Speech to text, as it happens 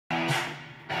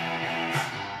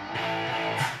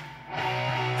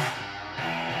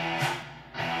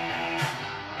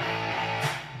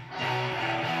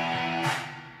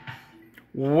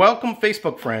Welcome,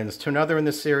 Facebook friends, to another in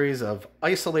the series of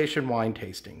isolation wine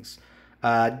tastings.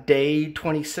 Day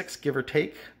 26, give or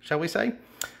take, shall we say.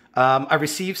 I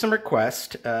received some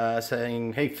requests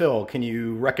saying, hey, Phil, can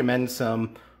you recommend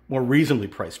some more reasonably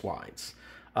priced wines?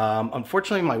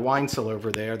 Unfortunately, my wine's still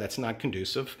over there. That's not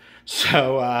conducive.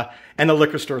 So, and the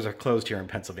liquor stores are closed here in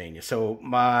Pennsylvania. So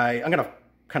I'm going to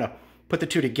kind of put the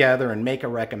two together and make a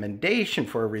recommendation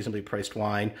for a reasonably priced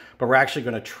wine, but we're actually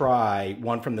going to try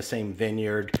one from the same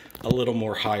vineyard, a little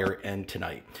more higher end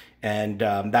tonight. And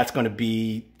that's going to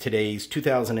be today's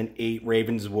 2008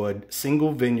 Ravenswood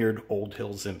Single Vineyard Old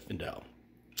Hill Zinfandel.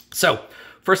 So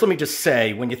first, let me just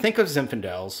say, when you think of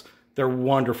Zinfandels, they're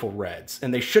wonderful reds,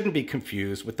 and they shouldn't be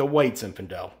confused with the white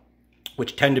Zinfandel,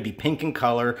 which tend to be pink in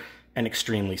color and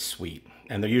extremely sweet.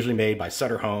 And they're usually made by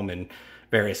Sutter Home and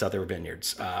various other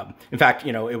vineyards. In fact,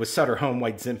 it was Sutter Home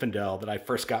White Zinfandel that I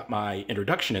first got my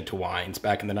introduction into wines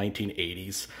back in the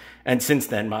 1980s. And since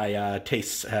then, my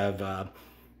tastes have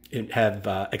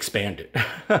expanded,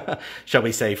 shall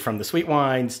we say, from the sweet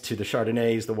wines to the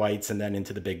Chardonnays, the whites, and then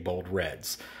into the big, bold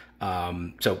reds.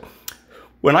 So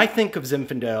when I think of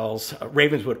Zinfandels,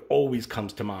 Ravenswood always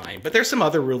comes to mind. But there's some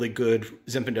other really good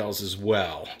Zinfandels as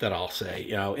well that I'll say.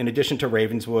 In addition to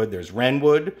Ravenswood, there's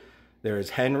Wrenwood,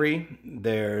 there's Henry,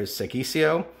 there's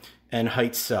Segisio, and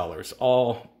Heights Cellars,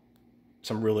 all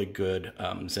some really good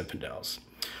Zinfandels.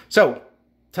 So,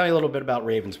 tell you a little bit about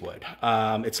Ravenswood.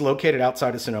 It's located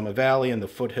outside of Sonoma Valley in the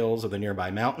foothills of the nearby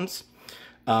mountains.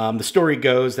 The story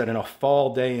goes that in a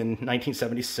fall day in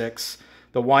 1976,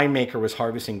 the winemaker was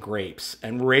harvesting grapes,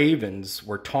 and ravens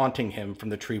were taunting him from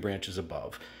the tree branches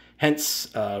above,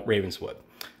 hence Ravenswood.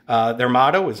 Their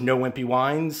motto is no wimpy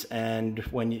wines, and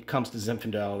when it comes to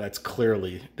Zinfandel, that's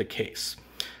clearly the case.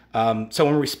 So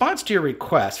in response to your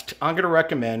request, I'm going to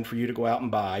recommend for you to go out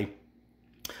and buy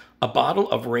a bottle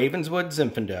of Ravenswood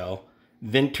Zinfandel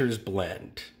Vintner's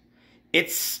Blend.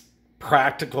 It's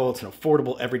practical. It's an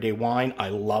affordable everyday wine. I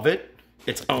love it.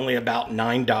 It's only about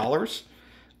 $9.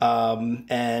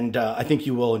 And I think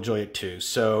you will enjoy it too.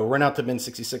 So run out to Bin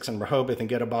 66 in Rehoboth and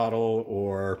get a bottle,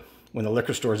 or when the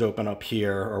liquor stores open up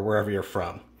here or wherever you're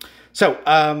from. So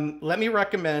let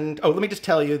me just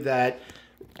tell you that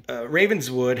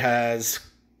Ravenswood has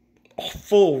a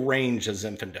full range of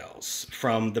Zinfandels,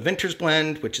 from the Vintner's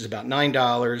Blend, which is about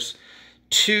 $9,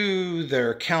 to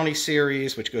their County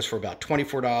Series, which goes for about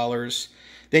 $24.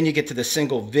 Then you get to the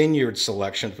Single Vineyard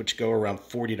selections, which go around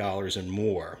 $40 and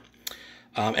more.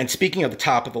 And speaking of the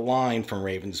top of the line from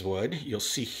Ravenswood, you'll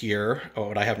see here,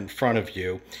 what I have in front of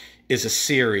you, is a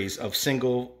series of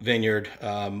single vineyard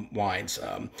wines.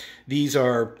 These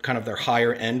are kind of their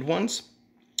higher end ones.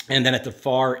 And then at the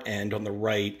far end on the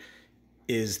right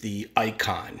is the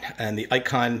Icon. And the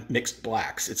Icon Mixed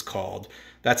Blacks, it's called.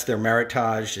 That's their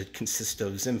Meritage. It consists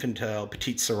of Zinfandel,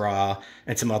 Petit Syrah,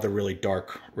 and some other really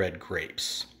dark red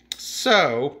grapes.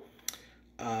 So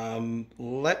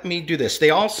let me do this.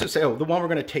 They also say, the one we're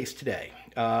going to taste today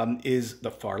is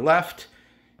the far left,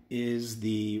 is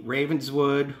the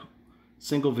Ravenswood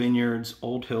Single Vineyards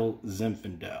Old Hill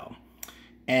Zinfandel.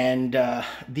 And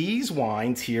these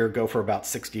wines here go for about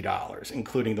 $60,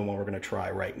 including the one we're going to try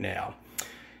right now.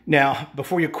 Now,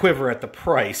 before you quiver at the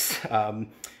price,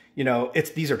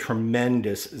 these are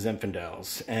tremendous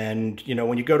Zinfandels. And,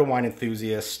 when you go to Wine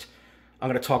Enthusiast, I'm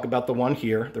going to talk about the one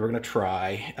here that we're going to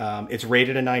try. It's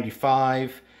rated a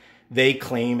 95. They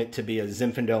claim it to be a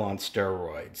Zinfandel on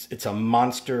steroids. It's a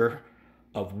monster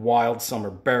of wild summer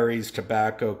berries,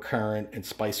 tobacco, currant, and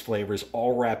spice flavors,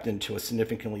 all wrapped into a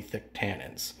significantly thick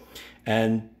tannins.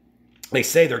 And they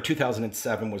say their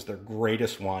 2007 was their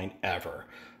greatest wine ever,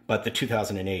 but the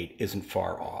 2008 isn't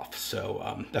far off.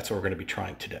 So that's what we're going to be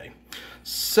trying today.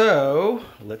 So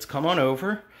let's come on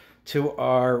over to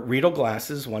our Riedel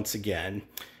glasses once again.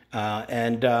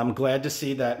 And I'm glad to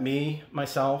see that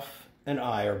myself, and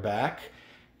I are back.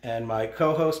 And my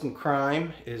co-host in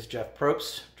crime is Jeff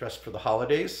Probst, dressed for the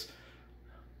holidays.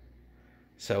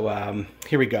 So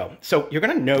here we go. So you're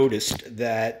going to notice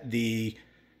that the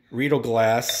Riedel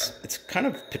glass, it's kind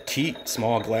of petite,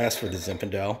 small glass for the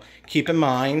Zinfandel. Keep in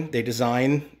mind, they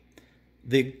design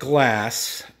the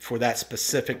glass for that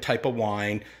specific type of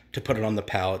wine to put it on the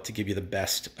palate to give you the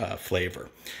best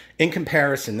flavor. In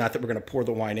comparison, not that we're going to pour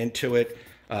the wine into it,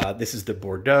 this is the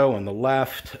Bordeaux on the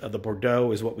left. The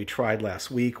Bordeaux is what we tried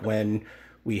last week when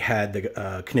we had the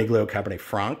Caniglio Cabernet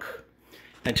Franc.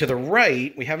 And to the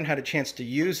right, we haven't had a chance to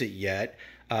use it yet.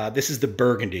 This is the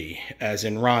Burgundy, as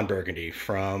in Ron Burgundy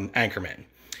from Anchorman.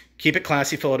 Keep it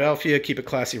classy, Philadelphia. Keep it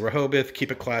classy, Rehoboth.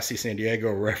 Keep it classy, San Diego,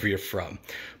 or wherever you're from.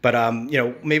 But,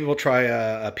 maybe we'll try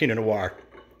a Pinot Noir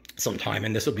sometime,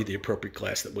 and this will be the appropriate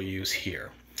glass that we'll use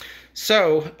here.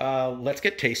 So let's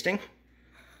get tasting.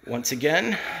 Once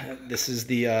again, this is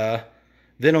the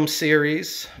Venom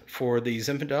series for the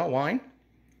Zinfandel wine.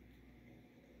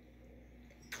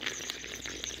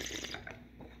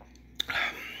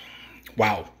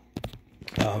 Wow,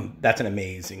 that's an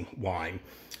amazing wine.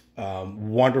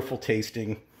 Wonderful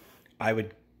tasting. I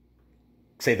would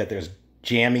say that there's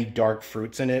jammy dark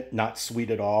fruits in it, not sweet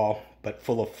at all, but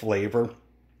full of flavor.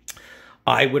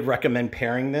 I would recommend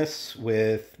pairing this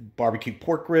with barbecue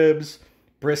pork ribs,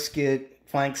 brisket,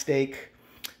 flank steak,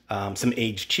 some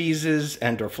aged cheeses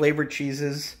and or flavored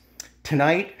cheeses.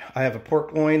 Tonight, I have a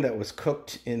pork loin that was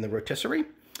cooked in the rotisserie.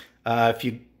 If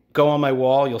you go on my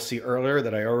wall, you'll see earlier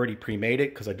that I already pre-made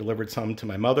it because I delivered some to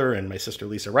my mother and my sister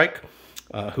Lisa Reich,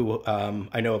 who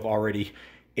I know have already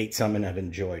ate some and have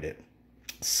enjoyed it.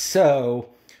 So,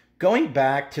 going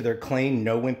back to their claim,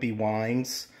 No Wimpy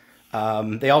Wines,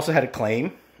 they also had a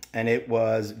claim, and it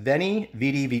was Veni,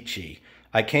 Vidi, Vici.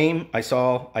 I came, I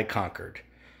saw, I conquered.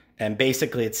 And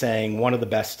basically it's saying one of the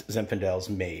best Zinfandels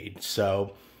made.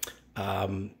 So,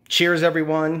 cheers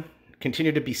everyone.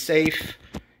 Continue to be safe.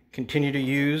 Continue to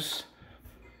use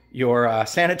your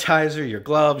sanitizer, your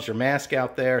gloves, your mask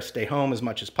out there. Stay home as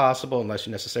much as possible unless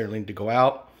you necessarily need to go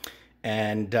out.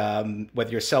 And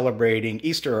whether you're celebrating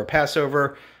Easter or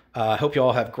Passover, I hope you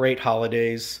all have great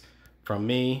holidays from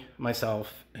me,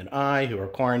 myself, and I, who are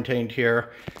quarantined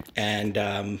here.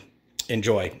 And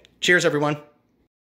enjoy. Cheers, everyone.